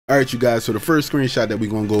Alright, you guys, so the first screenshot that we're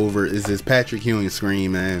going to go over is this Patrick Ewing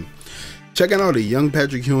screen, man. Checking out a young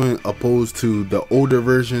Patrick Ewing opposed to the older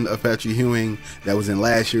version of Patrick Ewing that was in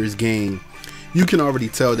last year's game. You can already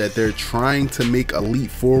tell that they're trying to make a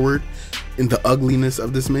leap forward in the ugliness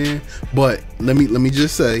of this man. But let me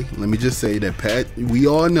just say that we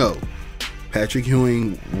all know Patrick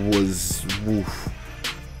Ewing was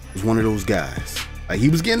one of those guys. Like, he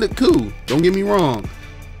was getting it cool, don't get me wrong,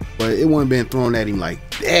 but it wasn't being thrown at him like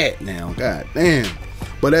that now. God damn.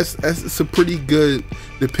 But that's a pretty good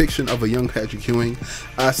depiction of a young Patrick Ewing.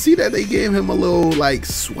 I see that they gave him a little like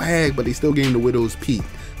swag, but they still gave him the widow's peak.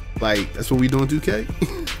 Like, that's what we doing, 2K.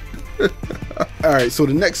 Alright, so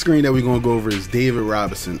the next screen that we're gonna go over is David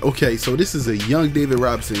Robinson. Okay, so this is a young David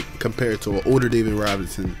Robinson compared to an older David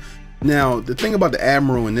Robinson. Now, the thing about the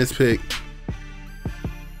Admiral in this pic,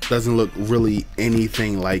 doesn't look really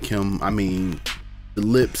anything like him. I mean, the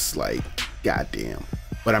lips, like, goddamn.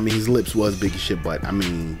 But I mean, his lips was big as shit, but I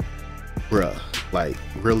mean, bruh, like,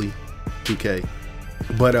 really, 2K.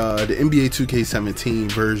 But the NBA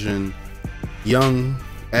 2K17 version, young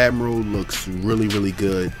Admiral looks really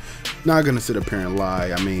good. Not gonna sit up here and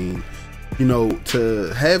lie. I mean, you know, to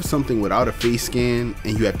have something without a face scan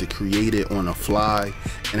and you have to create it on a fly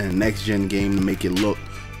in a next gen game to make it look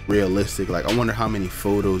realistic, like, I wonder how many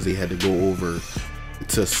photos they had to go over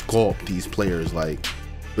to sculpt these players. Like,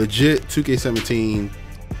 legit 2K17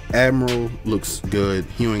 Admiral looks good,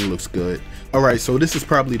 Ewing looks good. Alright, so this is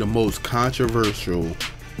probably the most controversial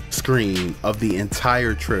screen of the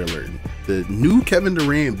entire trailer. The new Kevin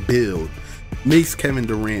Durant build makes Kevin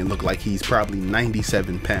Durant look like he's probably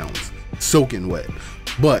 97 pounds, soaking wet.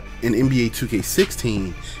 But in NBA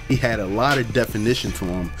 2K16, he had a lot of definition to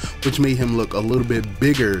him, which made him look a little bit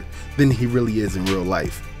bigger than he really is in real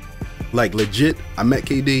life. Like, legit, I met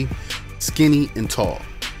KD, skinny and tall.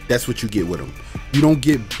 That's what you get with him. You don't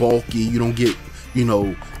get bulky, you don't get, you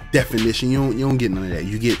know, definition, you don't get none of that.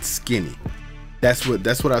 You get skinny. That's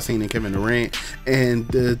what I've seen in Kevin Durant. And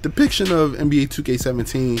the depiction of NBA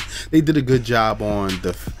 2K17, they did a good job on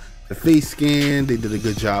the face scan, they did a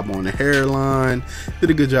good job on the hairline, did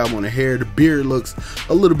a good job on the hair. The beard looks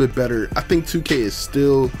a little bit better. I think 2K is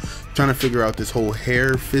still trying to figure out this whole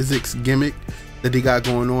hair physics gimmick that they got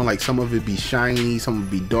going on. Like, some of it be shiny, some of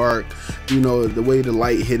it be dark, you know, the way the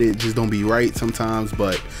light hit it just don't be right sometimes.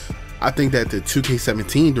 But I think that the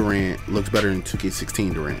 2K17 Durant looks better than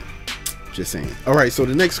 2K16 Durant. Just saying. Alright, so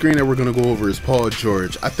the next screen that we're gonna go over is Paul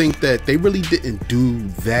George. I think that they really didn't do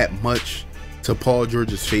that much to Paul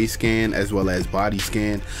George's face scan as well as body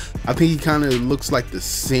scan. I think he kind of looks like the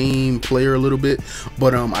same player a little bit,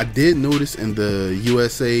 but I did notice in the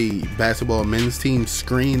USA basketball men's team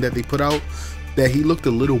screen that they put out that he looked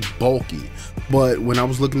a little bulky. But when I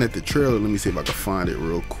was looking at the trailer, let me see if I can find it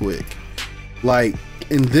real quick. Like,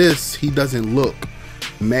 in this, he doesn't look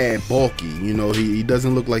mad bulky, you know. He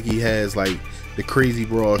doesn't look like he has like the crazy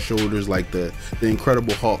broad shoulders, like the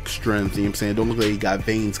Incredible Hulk strength, you know what I'm saying? Don't look like he got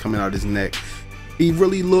veins coming out his neck. He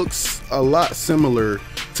really looks a lot similar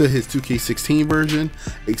to his 2K16 version,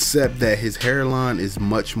 except that his hairline is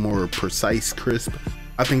much more precise, crisp.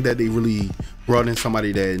 I think that they really brought in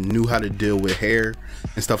somebody that knew how to deal with hair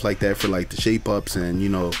and stuff like that for like the shape ups and, you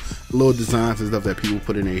know, little designs and stuff that people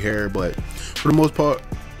put in their hair. But for the most part,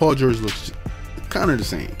 Paul George looks kind of the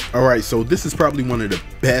same. Alright, so this is probably one of the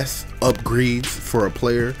best upgrades for a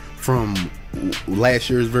player from last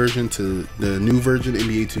year's version to the new version,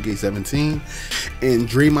 NBA 2K17. And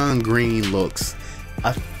Draymond Green looks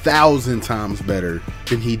 1,000 times better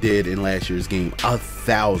than he did in last year's game.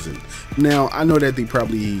 1,000. Now, I know that they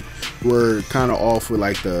probably were kind of off with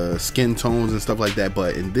like the skin tones and stuff like that,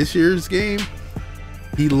 but in this year's game,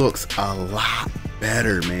 he looks a lot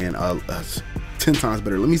better, man. 10 times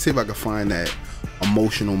better. Let me see if I can find that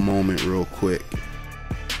emotional moment real quick.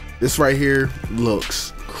 This right here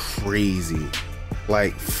looks crazy,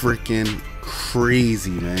 like freaking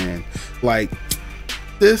crazy, man. Like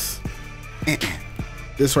this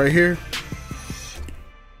right here,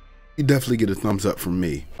 you definitely get a thumbs up from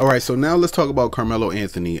me. All right, so now let's talk about Carmelo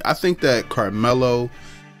Anthony. I think that Carmelo,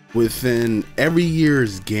 within every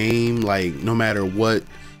year's game, like no matter what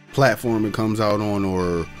platform it comes out on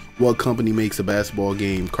or what company makes a basketball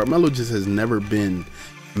game, Carmelo just has never been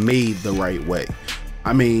made the right way.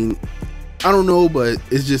 I mean, I don't know, but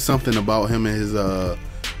it's just something about him and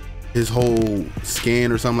his whole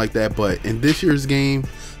scan or something like that. But in this year's game,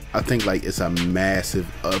 I think like it's a massive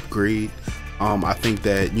upgrade. I think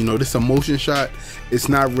that, you know, this emotion shot, it's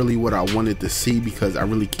not really what I wanted to see because I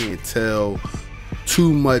really can't tell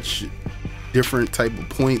too much different type of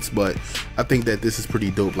points, but I think that this is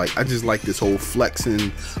pretty dope. Like, I just like this whole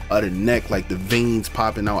flexing of the neck, like the veins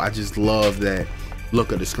popping out. I just love that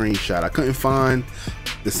look of the screenshot. I couldn't find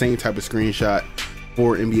the same type of screenshot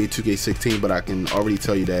for NBA 2K16, but I can already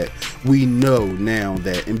tell you that we know now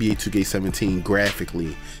that NBA 2K17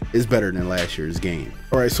 graphically is better than last year's game.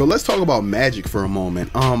 All right, so let's talk about Magic for a moment.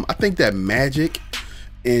 I think that Magic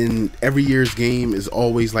in every year's game is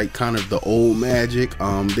always like kind of the old Magic.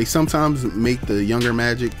 They sometimes make the younger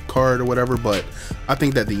Magic card or whatever, but I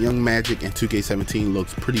think that the young Magic in 2K17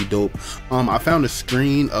 looks pretty dope. I found a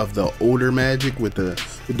screen of the older Magic with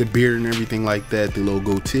the beard and everything like that, the little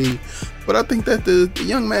goatee, but I think that the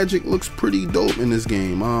young Magic looks pretty dope in this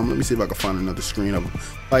game. Let me see if I can find another screen of him.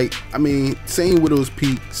 Like, I mean, same widow's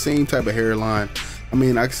peak, same type of hairline. I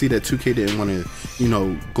mean, I can see that 2K didn't want to, you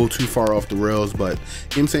know, go too far off the rails, but you know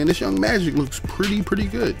what I'm saying, this young Magic looks pretty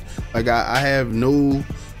good. Like, I have no,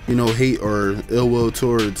 you know, hate or ill will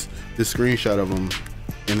towards this screenshot of him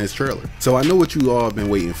in this trailer. So I know what you all have been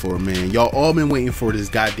waiting for, man. Y'all all been waiting for this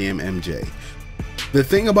goddamn MJ. The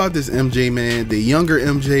thing about this MJ, man, the younger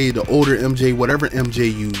MJ, the older MJ, whatever MJ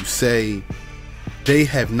you say, they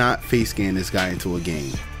have not face scanned this guy into a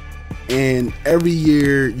game. And every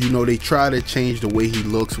year, you know, they try to change the way he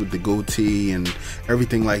looks with the goatee and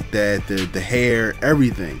everything like that, the hair,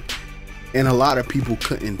 everything. And a lot of people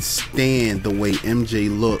couldn't stand the way MJ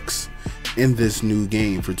looks in this new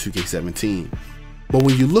game for 2K17. But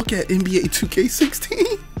when you look at NBA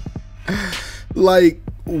 2K16,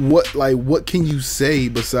 what can you say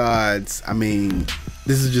besides, I mean,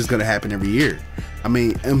 this is just gonna happen every year. I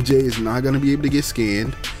mean, MJ is not gonna be able to get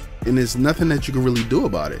scanned, and there's nothing that you can really do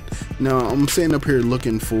about it. Now, I'm sitting up here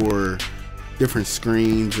looking for different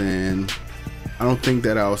screens, and I don't think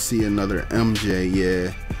that I'll see another MJ.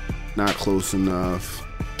 Yeah, not close enough.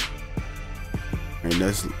 And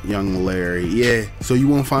that's young Larry. Yeah, so you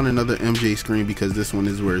won't find another MJ screen because this one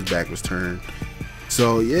is where his back was turned.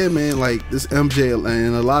 So yeah, man, like this MJ,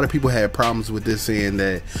 and a lot of people had problems with this, saying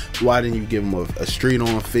that why didn't you give him a straight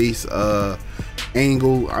on face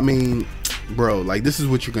angle? I mean, bro, like this is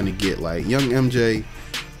what you're gonna get. Like young MJ,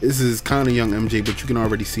 this is kind of young MJ, but you can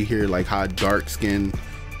already see here like how dark skinned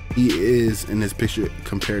he is in this picture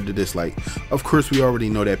compared to this. Like, of course we already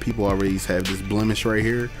know that people already have this blemish right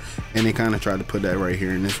here, and they kind of tried to put that right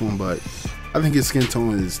here in this one, but I think his skin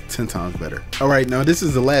tone is 10 times better. All right, now this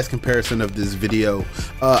is the last comparison of this video.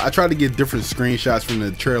 I tried to get different screenshots from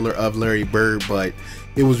the trailer of Larry Bird, but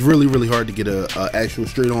it was really hard to get a actual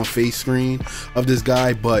straight on face screen of this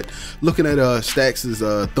guy. But looking at Stax's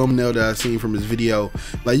thumbnail that I seen from his video,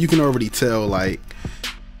 like you can already tell like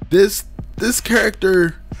this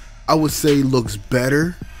character, I would say, looks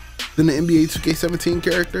better than the NBA 2K17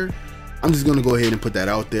 character. I'm just gonna go ahead and put that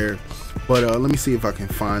out there. But let me see if I can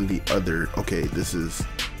find the other. Okay, this is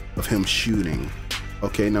of him shooting.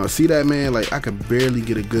 Okay, now see that, man? Like I could barely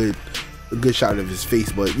get a good shot of his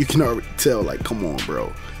face, but you can already tell. Like, come on,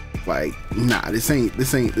 bro. Like, nah, this ain't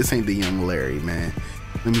the young Larry, man.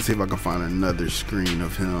 Let me see if I can find another screen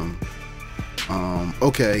of him.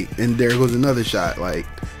 Okay, and there goes another shot. Like,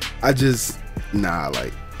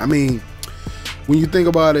 like, I mean, when you think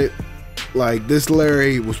about it, like this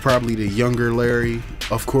Larry was probably the younger Larry,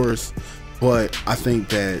 of course, but I think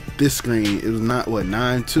that this screen, it was not what,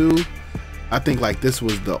 9.2. I think like this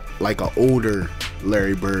was the like an older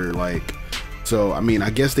Larry Bird. Like, so I mean, I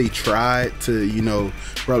guess they tried to, you know,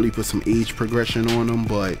 probably put some age progression on them,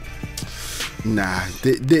 but nah,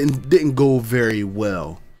 didn't go very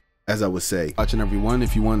well, as I would say. Watching everyone,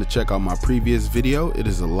 if you want to check out my previous video, it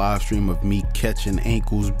is a live stream of me catching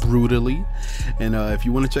ankles brutally. And if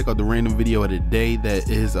you want to check out the random video of the day, that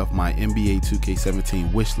is of my NBA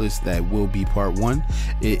 2K17 wish list, that will be part 1.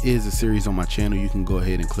 It is a series on my channel. You can go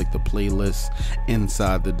ahead and click the playlist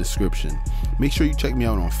inside the description. Make sure you check me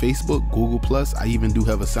out on Facebook, Google+. I even do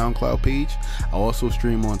have a SoundCloud page. I also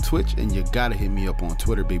stream on Twitch, and you gotta hit me up on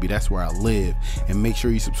Twitter, baby. That's where I live. And make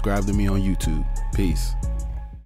sure you subscribe to me on YouTube. Peace.